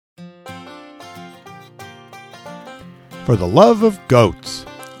For the love of goats,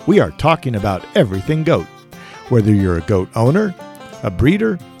 we are talking about everything goat. Whether you're a goat owner, a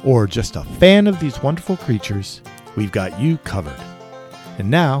breeder, or just a fan of these wonderful creatures, we've got you covered.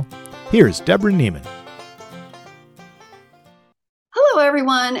 And now, here's Deborah Neiman. Hello,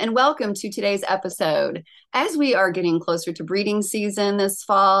 everyone, and welcome to today's episode. As we are getting closer to breeding season this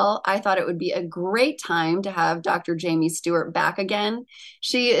fall, I thought it would be a great time to have Dr. Jamie Stewart back again.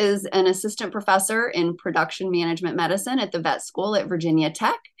 She is an assistant professor in production management medicine at the vet school at Virginia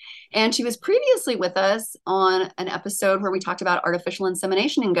Tech. And she was previously with us on an episode where we talked about artificial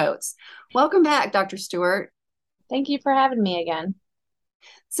insemination in goats. Welcome back, Dr. Stewart. Thank you for having me again.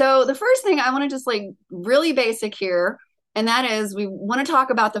 So the first thing I want to just really basic here, and that is we want to talk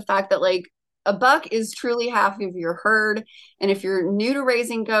about the fact that a buck is truly half of your herd. And if you're new to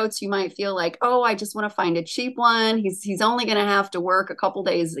raising goats, you might feel like, oh, I just want to find a cheap one. He's only going to have to work a couple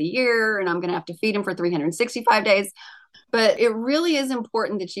days a year and I'm going to have to feed him for 365 days. But it really is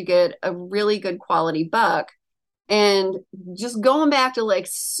important that you get a really good quality buck. And just going back to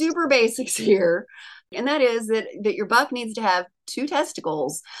super basics here, and that is that your buck needs to have 2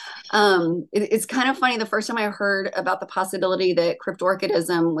 testicles. It's kind of funny. The first time I heard about the possibility that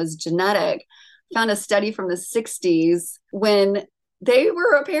cryptorchidism was genetic, found a study from the 60s when they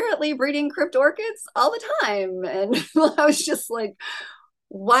were apparently breeding cryptorchids all the time. And I was just like,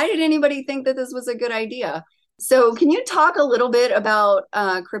 why did anybody think that this was a good idea? So can you talk a little bit about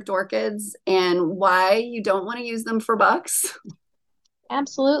cryptorchids and why you don't want to use them for bucks?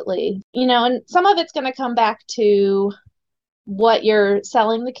 Absolutely. And some of it's going to come back to what you're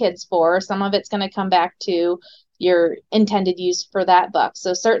selling the kids for. Some of it's going to come back to your intended use for that buck.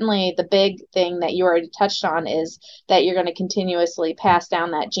 So certainly the big thing that you already touched on is that you're going to continuously pass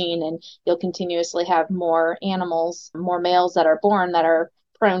down that gene and you'll continuously have more animals, more males that are born that are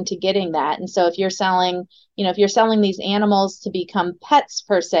prone to getting that. And so if you're selling these animals to become pets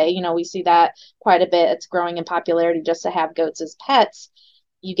per se, we see that quite a bit. It's growing in popularity just to have goats as pets.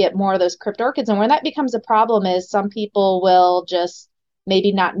 You get more of those cryptorchids. And where that becomes a problem is some people will just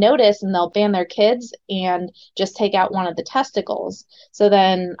maybe not notice and they'll ban their kids and just take out one of the testicles. So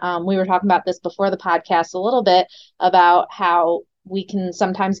then we were talking about this before the podcast a little bit about how we can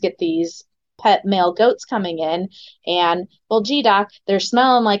sometimes get these pet male goats coming in and, well, gee, doc, they're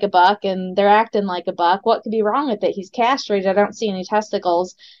smelling like a buck and they're acting like a buck. What could be wrong with it? He's castrated. I don't see any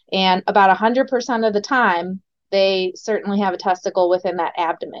testicles. And about 100% of the time, they certainly have a testicle within that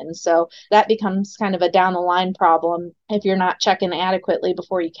abdomen. So that becomes kind of a down the line problem if you're not checking adequately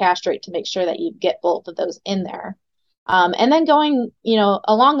before you castrate to make sure that you get both of those in there. And then going,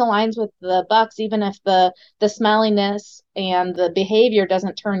 along the lines with the bucks, even if the smelliness and the behavior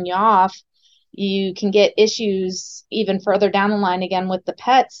doesn't turn you off, you can get issues even further down the line again with the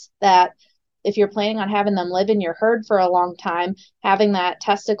pets that if you're planning on having them live in your herd for a long time, having that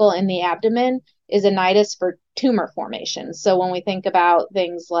testicle in the abdomen is a nidus for tumor formation. So when we think about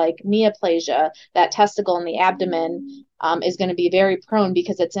things like neoplasia, that testicle in the abdomen is going to be very prone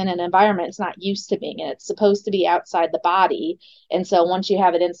because it's in an environment it's not used to being in. It's supposed to be outside the body. And so once you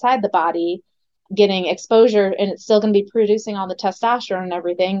have it inside the body, getting exposure and it's still going to be producing all the testosterone and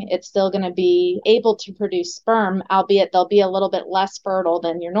everything, it's still going to be able to produce sperm, albeit they'll be a little bit less fertile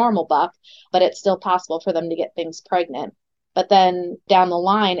than your normal buck, but it's still possible for them to get things pregnant. But then down the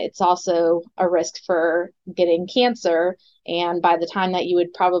line, it's also a risk for getting cancer. And by the time that you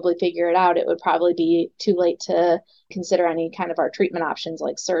would probably figure it out, it would probably be too late to consider any kind of our treatment options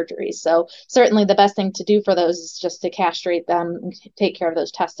like surgery. So certainly the best thing to do for those is just to castrate them and take care of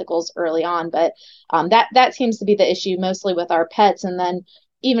those testicles early on. But that seems to be the issue mostly with our pets. And then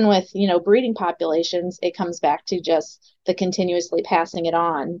even with, breeding populations, it comes back to just the continuously passing it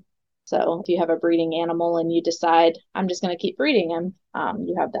on. So if you have a breeding animal and you decide, I'm just going to keep breeding him,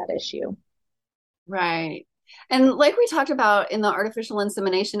 you have that issue. Right. And like we talked about in the artificial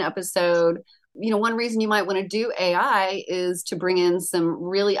insemination episode, one reason you might want to do AI is to bring in some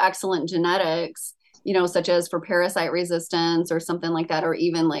really excellent genetics, such as for parasite resistance or something like that, or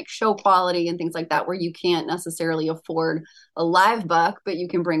even like show quality and things like that, where you can't necessarily afford a live buck, but you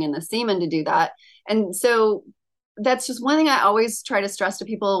can bring in the semen to do that. And so that's just one thing I always try to stress to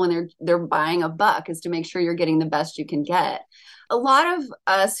people when they're buying a buck is to make sure you're getting the best you can get. A lot of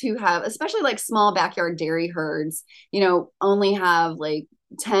us who have, especially small backyard dairy herds, only have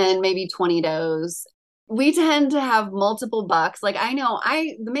 10, maybe 20 does. We tend to have multiple bucks.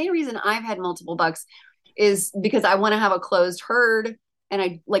 The main reason I've had multiple bucks is because I want to have a closed herd. And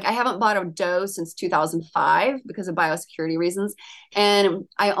I haven't bought a doe since 2005 because of biosecurity reasons. And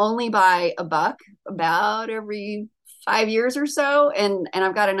I only buy a buck about every 5 years or so. And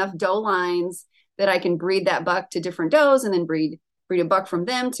I've got enough doe lines that I can breed that buck to different does and then breed a buck from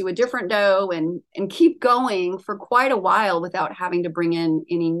them to a different doe and keep going for quite a while without having to bring in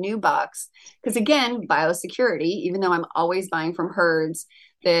any new bucks. Because again, biosecurity, even though I'm always buying from herds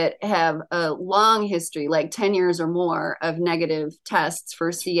that have a long history, like 10 years or more of negative tests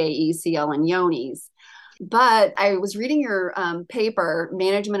for CAE, CL, and Yonis. But I was reading your paper,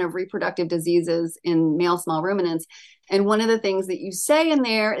 Management of Reproductive Diseases in Male Small Ruminants. And one of the things that you say in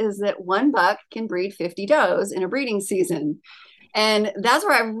there is that one buck can breed 50 does in a breeding season. And that's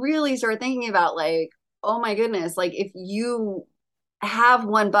where I really started thinking about, like, oh my goodness, like if you have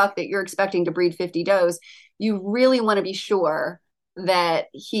one buck that you're expecting to breed 50 does, you really want to be sure that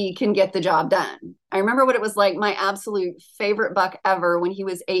he can get the job done. I remember what it was like. My absolute favorite buck ever when he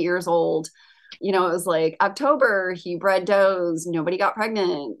was 8 years old. You know, it was like October, he bred does, nobody got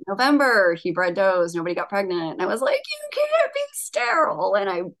pregnant. November, he bred does, nobody got pregnant. And I was like, you can't be sterile. And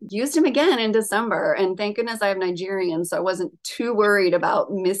I used him again in December. And thank goodness I have Nigerians, so I wasn't too worried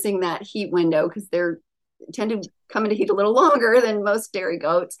about missing that heat window because they're tend to come into heat a little longer than most dairy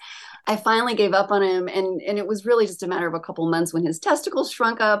goats. I finally gave up on him, and it was really just a matter of a couple months when his testicles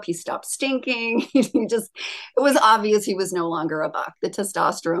shrunk up. He stopped stinking. It was obvious he was no longer a buck. The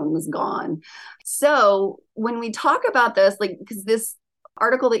testosterone was gone. So when we talk about this, like, because this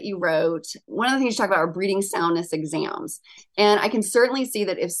article that you wrote, one of the things you talk about are breeding soundness exams. And I can certainly see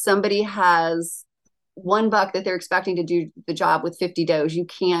that if somebody has one buck that they're expecting to do the job with 50 does, you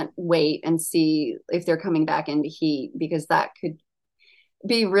can't wait and see if they're coming back into heat, because that could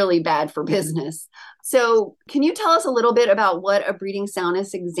be really bad for business. So can you tell us a little bit about what a breeding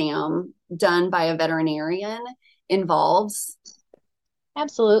soundness exam done by a veterinarian involves?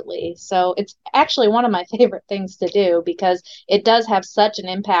 Absolutely. So it's actually one of my favorite things to do because it does have such an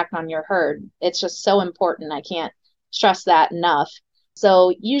impact on your herd. It's just so important. I can't stress that enough.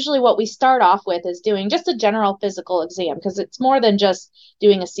 So usually what we start off with is doing just a general physical exam, because it's more than just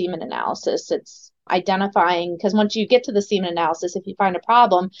doing a semen analysis. It's identifying, because once you get to the semen analysis, if you find a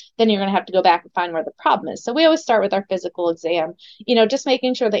problem, then you're going to have to go back and find where the problem is. So we always start with our physical exam, just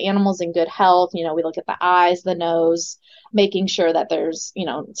making sure the animal's in good health. We look at the eyes, the nose, making sure that there's,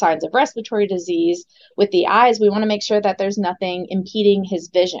 signs of respiratory disease. With the eyes, we want to make sure that there's nothing impeding his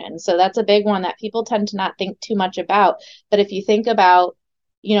vision. So that's a big one that people tend to not think too much about. But if you think about,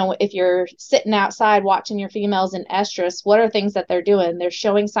 if you're sitting outside watching your females in estrus, what are things that they're doing? They're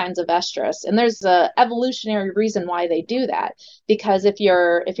showing signs of estrus. And there's a evolutionary reason why they do that. Because if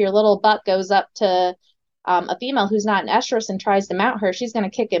your little buck goes up to a female who's not in estrus and tries to mount her, she's going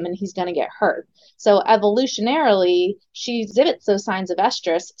to kick him and he's going to get hurt. So evolutionarily, she exhibits those signs of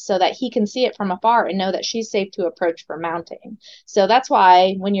estrus so that he can see it from afar and know that she's safe to approach for mounting. So that's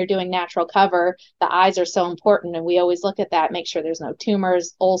why when you're doing natural cover, the eyes are so important. And we always look at that, make sure there's no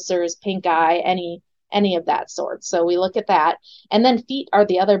tumors, ulcers, pink eye, any of that sort. So we look at that. And then feet are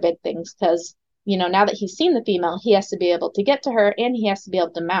the other big things, because now that he's seen the female, he has to be able to get to her and he has to be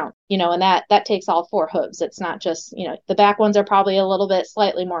able to mount, and that takes all four hooves. It's not just, the back ones are probably a little bit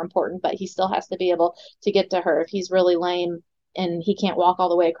slightly more important, but he still has to be able to get to her. If he's really lame and he can't walk all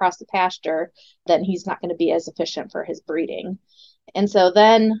the way across the pasture, then he's not going to be as efficient for his breeding. And so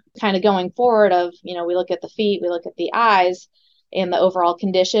then kind of going forward we look at the feet, we look at the eyes, and the overall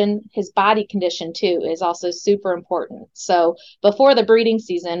condition. His body condition too is also super important. So before the breeding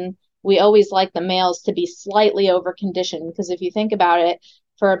season, we always like the males to be slightly over conditioned, because if you think about it,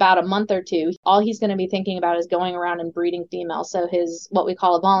 for about a month or two, all he's going to be thinking about is going around and breeding females. So his, what we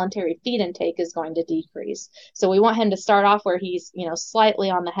call a voluntary feed intake, is going to decrease. So we want him to start off where he's,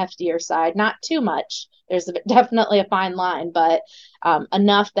 slightly on the heftier side, not too much. There's definitely a fine line, but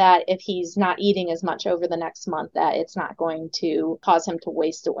enough that if he's not eating as much over the next month, that it's not going to cause him to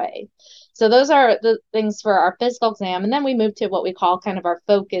waste away. So those are the things for our physical exam. And then we move to what we call kind of our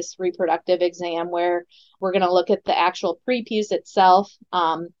focused reproductive exam, where we're going to look at the actual prepuce itself.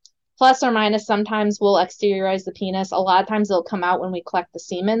 Plus or minus, sometimes we'll exteriorize the penis. A lot of times they'll come out when we collect the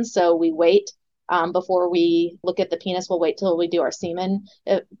semen. So we wait before we look at the penis. We'll wait till we do our semen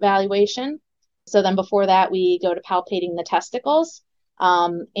evaluation. So then before that, we go to palpating the testicles.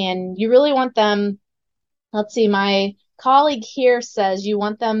 And you really want them, let's see, my colleague here says you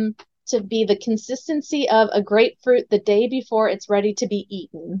want them to be the consistency of a grapefruit the day before it's ready to be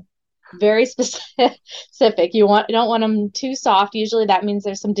eaten. Very specific. You don't want them too soft. Usually that means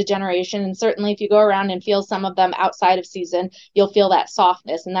there's some degeneration. And certainly if you go around and feel some of them outside of season, you'll feel that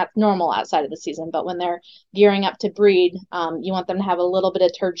softness, and that's normal outside of the season. But when they're gearing up to breed, you want them to have a little bit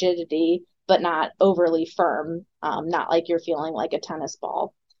of turgidity, but not overly firm, not like you're feeling like a tennis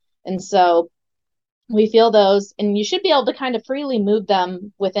ball. And so We feel those, and you should be able to kind of freely move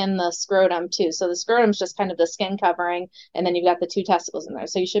them within the scrotum too. So the scrotum's just kind of the skin covering, and then you've got the two testicles in there.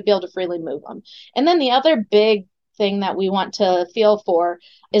 So you should be able to freely move them. And then the other big thing that we want to feel for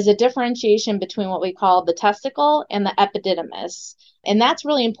is a differentiation between what we call the testicle and the epididymis. And that's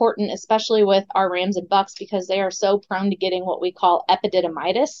really important, especially with our rams and bucks, because they are so prone to getting what we call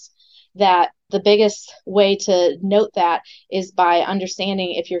epididymitis, that the biggest way to note that is by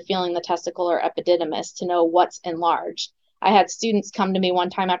understanding if you're feeling the testicle or epididymis to know what's enlarged. I had students come to me one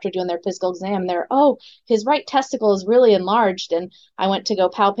time after doing their physical exam. They're, oh, his right testicle is really enlarged. And I went to go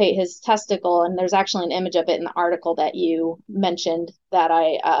palpate his testicle, and there's actually an image of it in the article that you mentioned that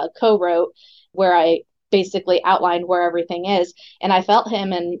I co-wrote, where I basically outlined where everything is. And I felt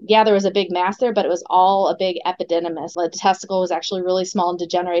him, and yeah, there was a big mass there, but it was all a big epididymis. The testicle was actually really small and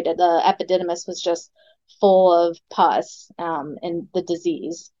degenerated. The epididymis was just full of pus and the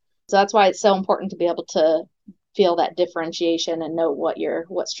disease. So that's why it's so important to be able to feel that differentiation and know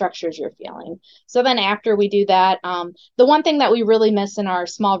what structures you're feeling. So then after we do that, the one thing that we really miss in our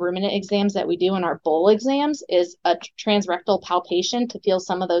small ruminant exams that we do in our bull exams is a transrectal palpation to feel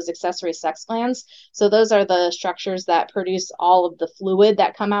some of those accessory sex glands. So those are the structures that produce all of the fluid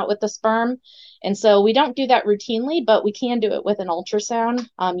that come out with the sperm. And so we don't do that routinely, but we can do it with an ultrasound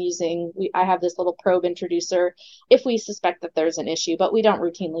I have this little probe introducer if we suspect that there's an issue, but we don't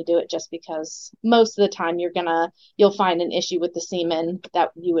routinely do it just because most of the time you'll find an issue with the semen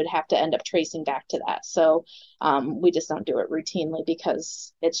that you would have to end up tracing back to that. So we just don't do it routinely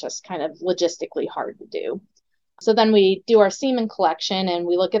because it's just kind of logistically hard to do. So then we do our semen collection and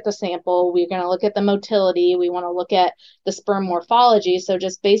we look at the sample. We're going to look at the motility. We want to look at the sperm morphology. So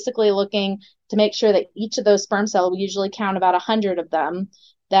just basically looking to make sure that each of those sperm cells, we usually count about 100 of them,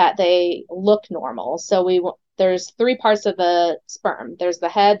 that they look normal. So there's 3 parts of the sperm. There's the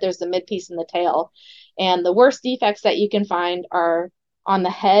head, there's the midpiece, and the tail. And the worst defects that you can find are on the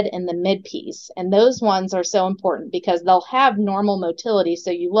head and the midpiece. And those ones are so important because they'll have normal motility.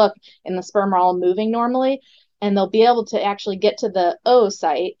 So you look and the sperm are all moving normally, and they'll be able to actually get to the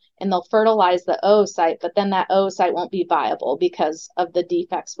oocyte and they'll fertilize the oocyte, but then that oocyte won't be viable because of the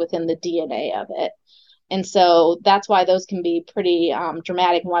defects within the DNA of it. And so that's why those can be pretty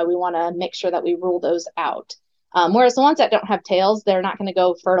dramatic and why we want to make sure that we rule those out. Whereas the ones that don't have tails, they're not going to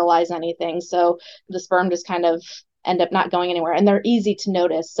go fertilize anything. So the sperm just kind of end up not going anywhere, and they're easy to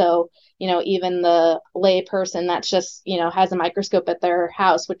notice. So, even the lay person that's just, has a microscope at their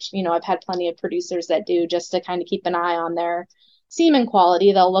house, which, I've had plenty of producers that do just to kind of keep an eye on their semen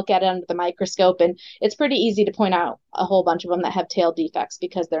quality. They'll look at it under the microscope, and it's pretty easy to point out a whole bunch of them that have tail defects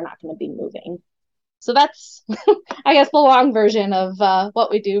because they're not going to be moving. So that's, I guess, the long version of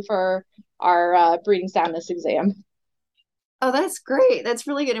what we do for our breeding soundness exam. Oh, that's great. That's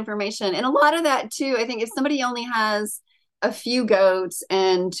really good information. And a lot of that too, I think if somebody only has a few goats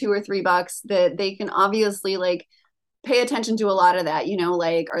and 2 or 3 bucks, that they can obviously pay attention to a lot of that,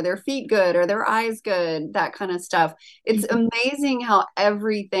 are their feet good? Are their eyes good? That kind of stuff. It's amazing how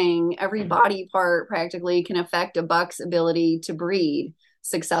every body part practically can affect a buck's ability to breed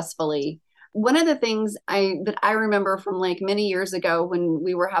successfully. One of the things that I remember from many years ago when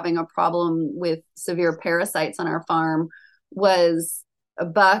we were having a problem with severe parasites on our farm was a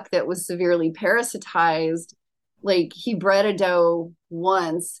buck that was severely parasitized. He bred a doe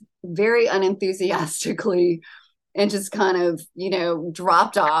once very unenthusiastically and just kind of,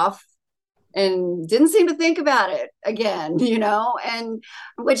 dropped off and didn't seem to think about it again, and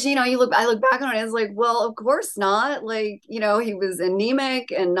which, I look back on it, it's well, of course not. He was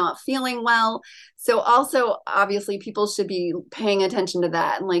anemic and not feeling well. So also, obviously, people should be paying attention to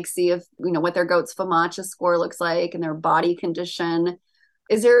that and see if, what their goat's FAMACHA score looks like and their body condition.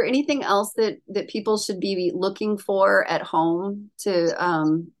 Is there anything else that people should be looking for at home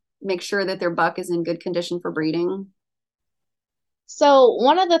to make sure that their buck is in good condition for breeding? So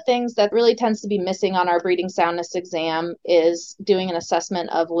one of the things that really tends to be missing on our breeding soundness exam is doing an assessment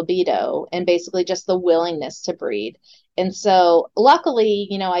of libido and basically just the willingness to breed. And so luckily,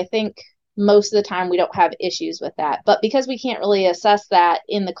 I think most of the time we don't have issues with that. But because we can't really assess that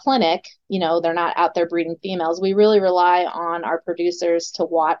in the clinic, they're not out there breeding females, we really rely on our producers to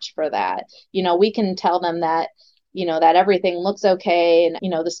watch for that. We can tell them that that everything looks okay and,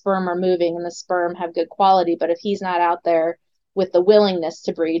 the sperm are moving and the sperm have good quality. But if he's not out there with the willingness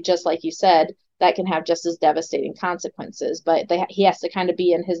to breed, just like you said, that can have just as devastating consequences. But he has to kind of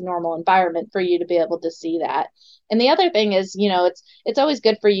be in his normal environment for you to be able to see that. And the other thing is, it's always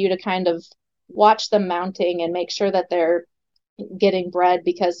good for you to kind of watch them mounting and make sure that they're getting bred,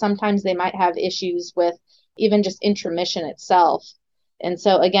 because sometimes they might have issues with even just intromission itself. And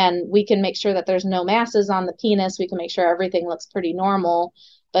so again, we can make sure that there's no masses on the penis. We can make sure everything looks pretty normal.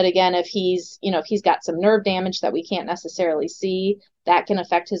 But again, if he's got some nerve damage that we can't necessarily see, that can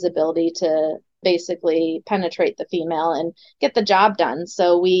affect his ability to basically penetrate the female and get the job done.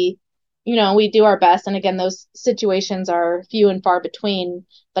 So we do our best. And again, those situations are few and far between,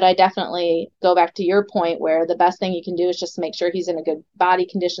 but I definitely go back to your point where the best thing you can do is just make sure he's in a good body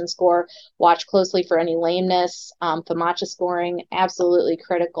condition score, watch closely for any lameness, FAMACHA scoring, absolutely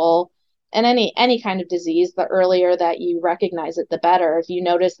critical. And any kind of disease, the earlier that you recognize it, the better. If you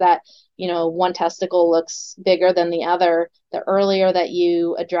notice that, one testicle looks bigger than the other, the earlier that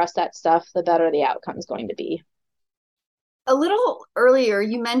you address that stuff, the better the outcome is going to be. A little earlier,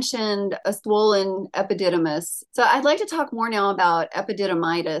 you mentioned a swollen epididymis. So I'd like to talk more now about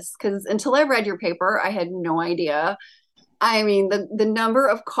epididymitis, because until I read your paper, I had no idea. I mean, the number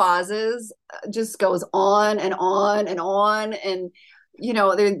of causes just goes on and on and on. And,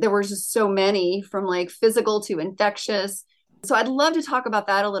 there were just so many, from like physical to infectious. So I'd love to talk about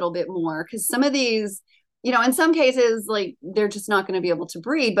that a little bit more, because some of these, in some cases, like they're just not going to be able to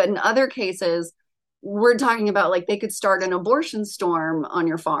breed. But in other cases, we're talking about like they could start an abortion storm on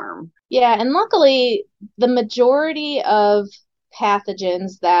your farm. Yeah, and luckily the majority of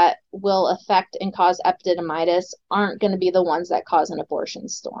pathogens that will affect and cause epididymitis aren't going to be the ones that cause an abortion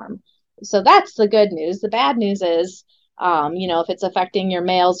storm. So that's the good news. The bad news is, if it's affecting your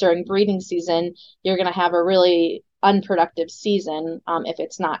males during breeding season, you're going to have a really unproductive season if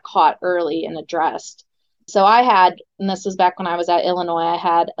it's not caught early and addressed. So and this was back when I was at Illinois, I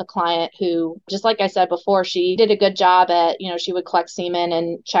had a client who, just like I said before, she did a good job at, she would collect semen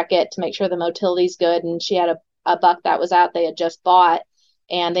and check it to make sure the motility's good. And she had a buck that was out they had just bought,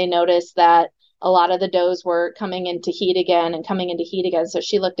 and they noticed that a lot of the does were coming into heat again. So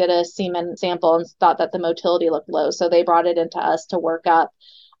she looked at a semen sample and thought that the motility looked low. So they brought it into us to work up.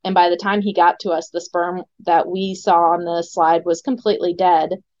 And by the time he got to us, the sperm that we saw on the slide was completely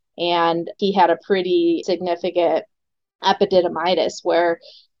dead. And he had a pretty significant epididymitis where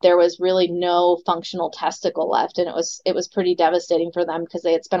there was really no functional testicle left. And it was pretty devastating for them because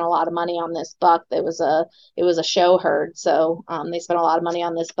they had spent a lot of money on this buck. It was a show herd. So they spent a lot of money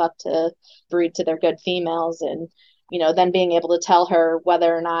on this buck to breed to their good females. And, then being able to tell her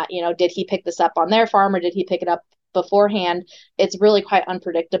whether or not, did he pick this up on their farm or did he pick it up beforehand, it's really quite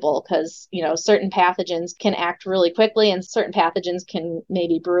unpredictable because, certain pathogens can act really quickly and certain pathogens can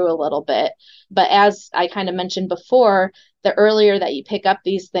maybe brew a little bit. But as I kind of mentioned before, the earlier that you pick up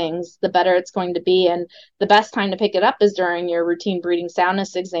these things, the better it's going to be. And the best time to pick it up is during your routine breeding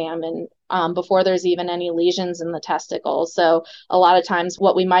soundness exam and before there's even any lesions in the testicles. So a lot of times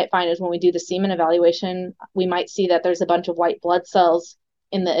what we might find is when we do the semen evaluation, we might see that there's a bunch of white blood cells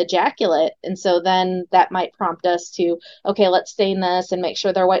in the ejaculate. And so then that might prompt us to, okay, let's stain this and make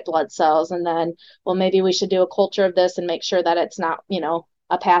sure they're white blood cells. And then, well, maybe we should do a culture of this and make sure that it's not,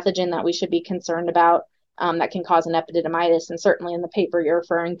 a pathogen that we should be concerned about that can cause an epididymitis. And certainly in the paper you're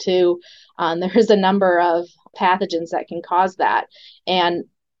referring to, there's a number of pathogens that can cause that. And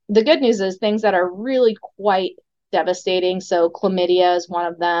the good news is things that are really quite devastating. So chlamydia is one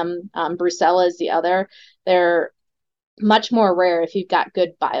of them. Brucella is the other. They're much more rare if you've got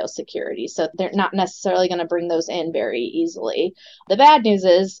good biosecurity. So they're not necessarily going to bring those in very easily. The bad news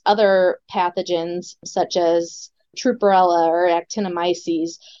is other pathogens such as Trupperella or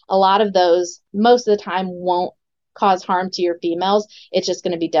actinomyces, a lot of those most of the time won't cause harm to your females. It's just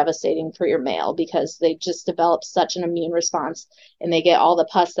going to be devastating for your male because they just develop such an immune response and they get all the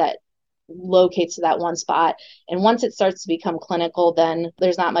pus that locates to that one spot. And once it starts to become clinical, then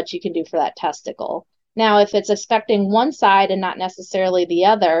there's not much you can do for that testicle. Now, if it's affecting one side and not necessarily the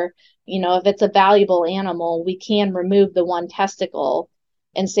other, if it's a valuable animal, we can remove the one testicle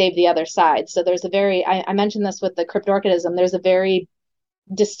and save the other side. So there's I mentioned this with the cryptorchidism, there's a very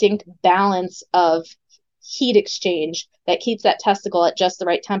distinct balance of heat exchange that keeps that testicle at just the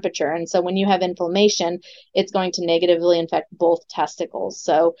right temperature. And so when you have inflammation, it's going to negatively infect both testicles.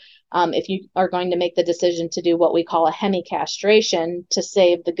 So if you are going to make the decision to do what we call a hemicastration to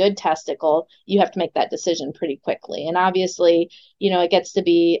save the good testicle, you have to make that decision pretty quickly. And obviously, it gets to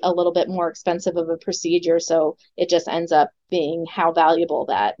be a little bit more expensive of a procedure. So it just ends up being how valuable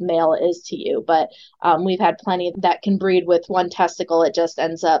that male is to you. But we've had plenty that can breed with one testicle. It just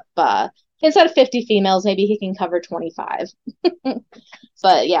ends up instead of 50 females, maybe he can cover 25.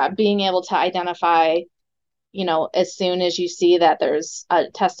 But yeah, being able to identify, as soon as you see that there's a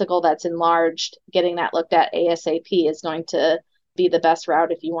testicle that's enlarged, getting that looked at ASAP is going to be the best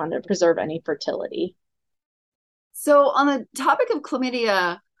route if you want to preserve any fertility. So on the topic of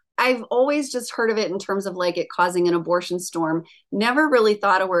chlamydia, I've always just heard of it in terms of like it causing an abortion storm. Never really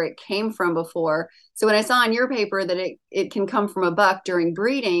thought of where it came from before. So when I saw in your paper that it can come from a buck during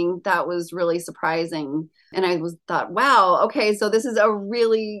breeding, that was really surprising. And I thought, wow, okay, so this is a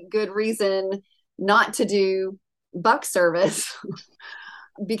really good reason not to do buck service.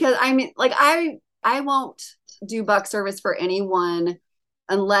 Because I mean, like I won't do buck service for anyone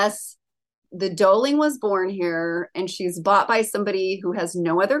unless the doeling was born here and she's bought by somebody who has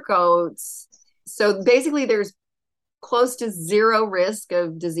no other goats. So basically there's close to zero risk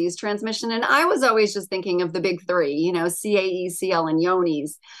of disease transmission. And I was always just thinking of the big three, you know, CAE, CL, and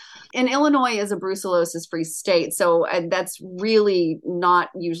Johne's. And Illinois is a brucellosis free state. So that's really not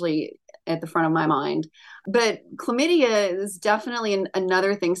usually at the front of my mind. But chlamydia is definitely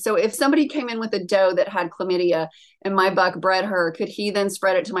another thing. So if somebody came in with a doe that had chlamydia and my buck bred her, could he then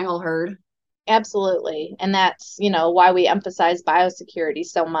spread it to my whole herd? Absolutely. And that's, why we emphasize biosecurity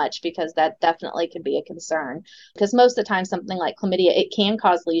so much, because that definitely can be a concern. Because most of the time, something like chlamydia, it can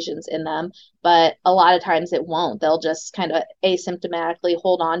cause lesions in them, but a lot of times it won't. They'll just kind of asymptomatically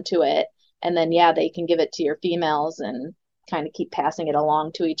hold on to it. And then, they can give it to your females and kind of keep passing it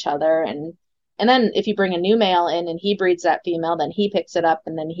along to each other. And then if you bring a new male in and he breeds that female, then he picks it up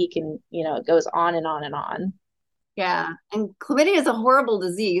and then he can, it goes on and on and on. Yeah. And chlamydia is a horrible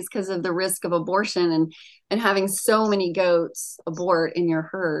disease because of the risk of abortion and having so many goats abort in your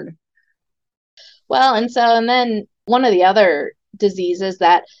herd. Well, and then one of the other diseases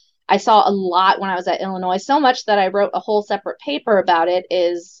that I saw a lot when I was at Illinois, so much that I wrote a whole separate paper about it,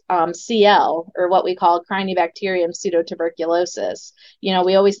 is CL, or what we call Crinibacterium pseudotuberculosis.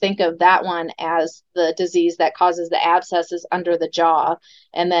 We always think of that one as the disease that causes the abscesses under the jaw,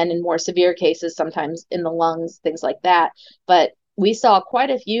 and then in more severe cases, sometimes in the lungs, things like that. But we saw quite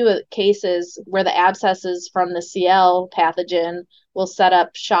a few cases where the abscesses from the CL pathogen will set up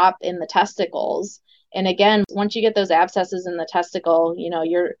shop in the testicles. And again, once you get those abscesses in the testicle,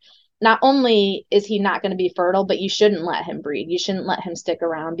 you're not only is he not going to be fertile, but you shouldn't let him breed. You shouldn't let him stick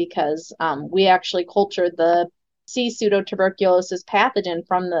around, because we actually cultured the C. pseudotuberculosis pathogen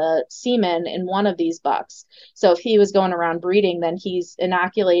from the semen in one of these bucks. So if he was going around breeding, then he's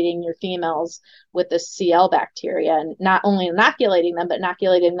inoculating your females with the CL bacteria, and not only inoculating them, but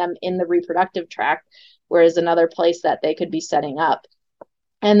inoculating them in the reproductive tract, whereas another place that they could be setting up.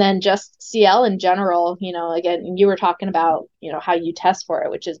 And then just CL in general, again, you were talking about, how you test for it,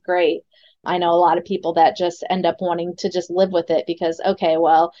 which is great. I know a lot of people that just end up wanting to just live with it because, okay,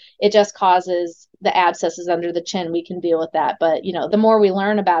 well, it just causes the abscesses under the chin. We can deal with that. But, the more we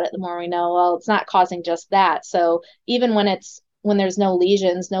learn about it, the more we know, well, it's not causing just that. So even when there's no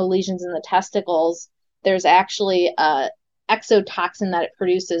lesions in the testicles, there's actually a exotoxin that it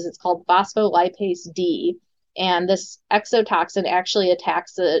produces. It's called phospholipase D. And this exotoxin actually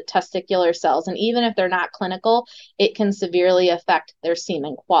attacks the testicular cells. And even if they're not clinical, it can severely affect their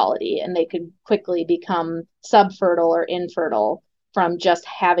semen quality. And they could quickly become subfertile or infertile from just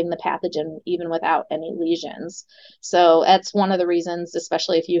having the pathogen, even without any lesions. So that's one of the reasons,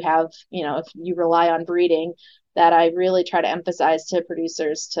 especially if you have, if you rely on breeding, that I really try to emphasize to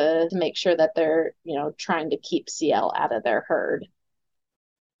producers to make sure that they're, trying to keep CL out of their herd.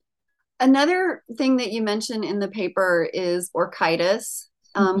 Another thing that you mentioned in the paper is orchitis.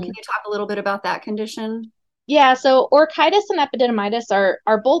 Can you talk a little bit about that condition? Yeah, so orchitis and epididymitis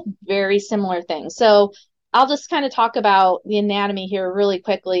are both very similar things. So I'll just kind of talk about the anatomy here really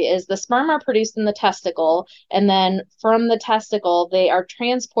quickly. Is the sperm are produced in the testicle, and then from the testicle, they are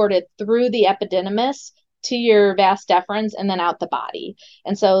transported through the epididymis to your vas deferens and then out the body.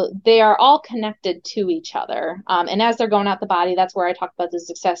 And so they are all connected to each other. And as they're going out the body, that's where I talk about the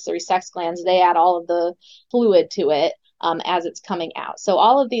accessory sex glands. They add all of the fluid to it as it's coming out. So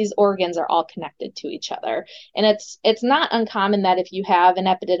all of these organs are all connected to each other. And it's not uncommon that if you have an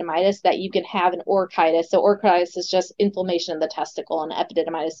epididymitis that you can have an orchitis. So orchitis is just inflammation of the testicle, and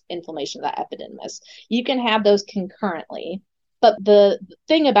epididymitis, inflammation of the epididymis. You can have those concurrently. But the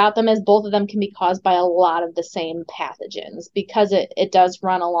thing about them is both of them can be caused by a lot of the same pathogens, because it does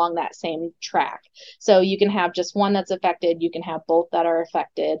run along that same track. So you can have just one that's affected, you can have both that are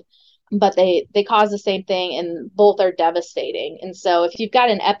affected, but they cause the same thing and both are devastating. And so if you've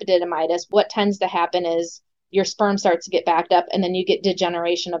got an epididymitis, what tends to happen is your sperm starts to get backed up, and then you get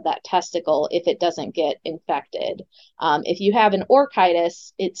degeneration of that testicle if it doesn't get infected. If you have an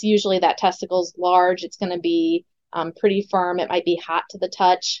orchitis, it's usually that testicle's large, it's going to be pretty firm. It might be hot to the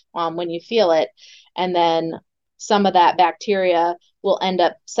touch when you feel it. And then some of that bacteria will end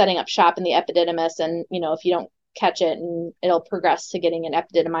up setting up shop in the epididymis. And, if you don't catch it, and it'll progress to getting an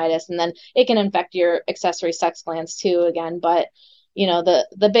epididymitis, and then it can infect your accessory sex glands too again. But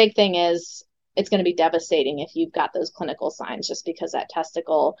The big thing is it's going to be devastating if you've got those clinical signs, just because that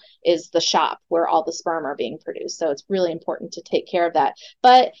testicle is the shop where all the sperm are being produced. So it's really important to take care of that.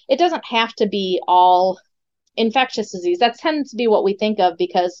 But it doesn't have to be all infectious disease. That tends to be what we think of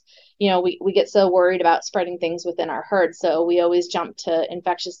because, we get so worried about spreading things within our herd. So we always jump to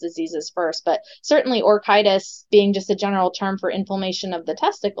infectious diseases first. But certainly orchitis, being just a general term for inflammation of the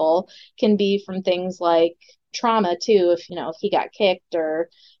testicle, can be from things like trauma too. If he got kicked, or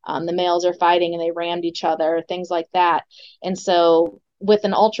the males are fighting and they rammed each other, things like that. And so with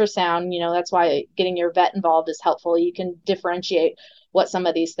an ultrasound, that's why getting your vet involved is helpful. You can differentiate what some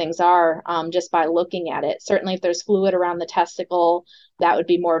of these things are just by looking at it. Certainly if there's fluid around the testicle, that would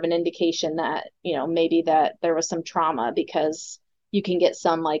be more of an indication that, maybe that there was some trauma, because you can get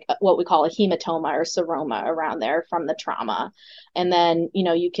some like what we call a hematoma or seroma around there from the trauma. And then,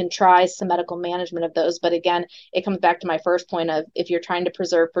 you can try some medical management of those. But again, it comes back to my first point of, if you're trying to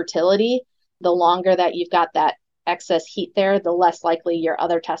preserve fertility, the longer that you've got that excess heat there, the less likely your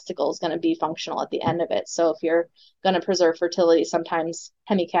other testicle is going to be functional at the end of it. So if you're going to preserve fertility, sometimes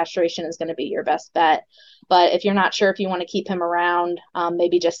hemicastration is going to be your best bet. But if you're not sure if you want to keep him around,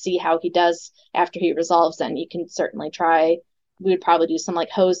 maybe just see how he does after he resolves, then you can certainly try. We would probably do some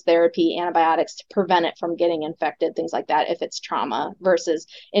like hose therapy, antibiotics to prevent it from getting infected, things like that, if it's trauma, versus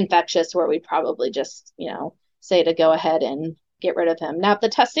infectious, where we'd probably just, say to go ahead and get rid of him. Now, if the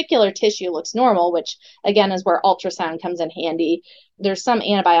testicular tissue looks normal, which again is where ultrasound comes in handy, there's some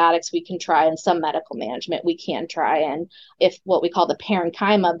antibiotics we can try and some medical management we can try. And if what we call the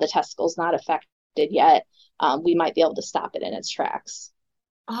parenchyma of the testicle is not affected yet, we might be able to stop it in its tracks.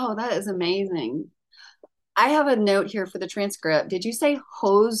 Oh, that is amazing. I have a note here for the transcript. Did you say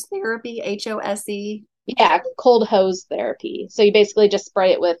hose therapy, HOSE? Yeah, cold hose therapy. So you basically just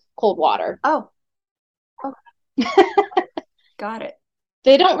spray it with cold water. Oh. Got it.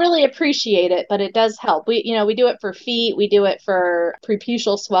 They don't really appreciate it, but it does help. We do it for feet. We do it for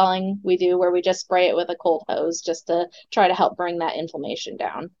preputial swelling. We do where we just spray it with a cold hose just to try to help bring that inflammation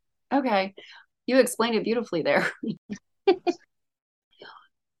down. Okay. You explained it beautifully there.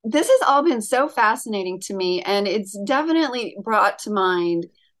 This has all been so fascinating to me, and it's definitely brought to mind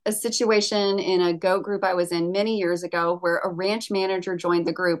a situation in a goat group I was in many years ago, where a ranch manager joined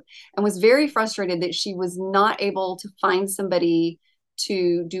the group and was very frustrated that she was not able to find somebody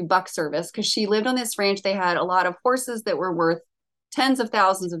to do buck service, because she lived on this ranch. They had a lot of horses that were worth tens of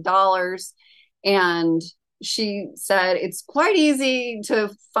thousands of dollars. And she said, it's quite easy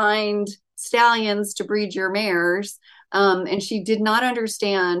to find stallions to breed your mares. And she did not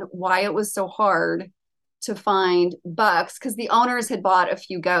understand why it was so hard to find bucks, because the owners had bought a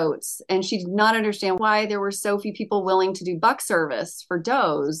few goats, and she did not understand why there were so few people willing to do buck service for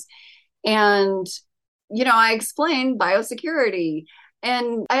does. And, I explained biosecurity.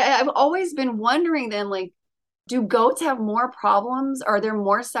 And I've always been wondering then, like, do goats have more problems? Are there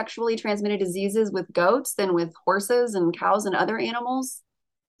more sexually transmitted diseases with goats than with horses and cows and other animals?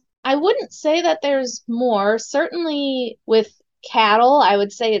 I wouldn't say that there's more. Certainly with cattle, I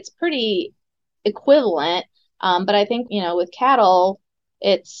would say it's pretty equivalent. But I think, with cattle,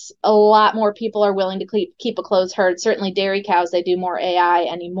 it's a lot more people are willing to keep a closed herd. Certainly dairy cows, they do more AI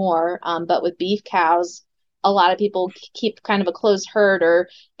anymore. But with beef cows, a lot of people keep kind of a closed herd, or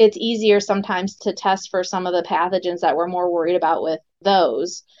it's easier sometimes to test for some of the pathogens that we're more worried about with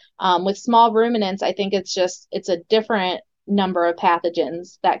those. With small ruminants, I think it's a different number of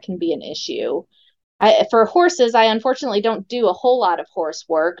pathogens that can be an issue. For horses, I unfortunately don't do a whole lot of horse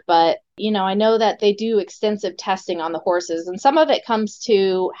work, but I know that they do extensive testing on the horses, and some of it comes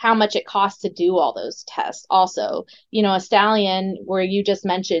to how much it costs to do all those tests. Also, a stallion, where you just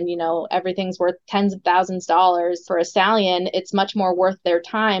mentioned, everything's worth tens of thousands of dollars. For a stallion, it's much more worth their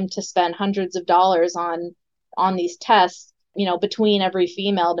time to spend hundreds of dollars on these tests, between every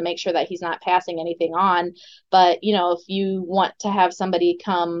female, to make sure that he's not passing anything on. But, if you want to have somebody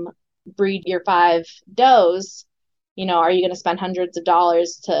come breed your 5 does, are you going to spend hundreds of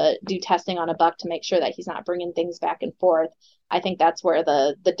dollars to do testing on a buck to make sure that he's not bringing things back and forth? I think that's where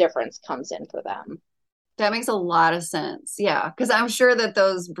the difference comes in for them. That makes a lot of sense. Yeah, because I'm sure that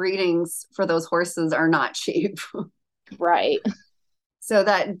those breedings for those horses are not cheap. Right. So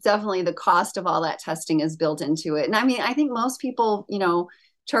that definitely, the cost of all that testing is built into it. And I mean, I think most people,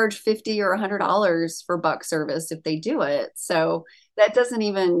 charge $50 or $100 for buck service if they do it. So that doesn't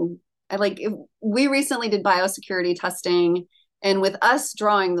even, we recently did biosecurity testing, and with us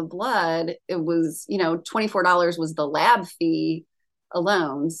drawing the blood, it was, $24 was the lab fee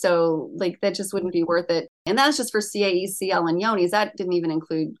alone. So that just wouldn't be worth it. And that's just for CAE, CL, and Johne's. That didn't even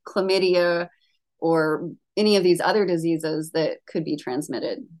include chlamydia or any of these other diseases that could be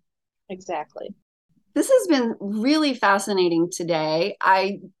transmitted. Exactly. This has been really fascinating today.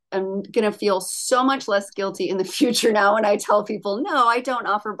 I am going to feel so much less guilty in the future now when I tell people, no, I don't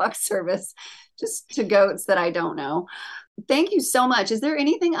offer buck service just to goats that I don't know. Thank you so much. Is there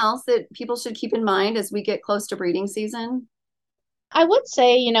anything else that people should keep in mind as we get close to breeding season? I would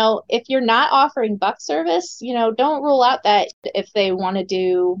say, if you're not offering buck service, don't rule out that if they want to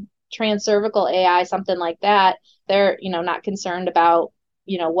do transcervical AI, something like that, they're, not concerned about,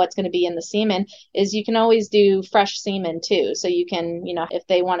 what's going to be in the semen, is you can always do fresh semen too. So you can, if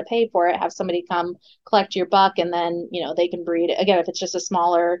they want to pay for it, have somebody come collect your buck and then, they can breed it. Again, if it's just a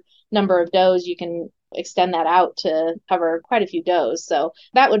smaller number of does, you can extend that out to cover quite a few does. So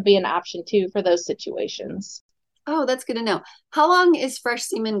that would be an option too for those situations. Oh, that's good to know. How long is fresh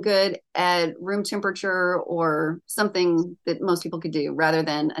semen good at room temperature or something that most people could do rather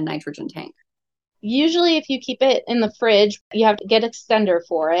than a nitrogen tank? Usually, if you keep it in the fridge, you have to get extender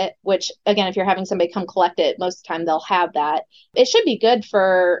for it, which, again, if you're having somebody come collect it, most of the time they'll have that. It should be good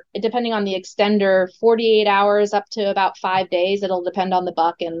for, depending on the extender, 48 hours up to about 5 days. It'll depend on the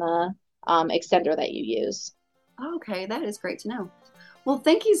buck and the extender that you use. Okay, that is great to know. Well,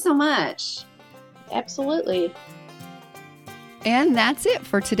 thank you so much. Absolutely. And that's it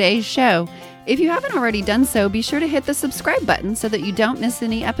for today's show. If you haven't already done so, be sure to hit the subscribe button so that you don't miss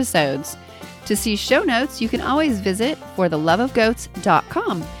any episodes. To see show notes, you can always visit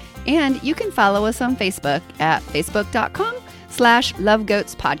fortheloveofgoats.com. And you can follow us on Facebook at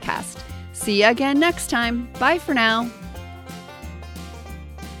facebook.com/lovegoatspodcast. See you again next time. Bye for now.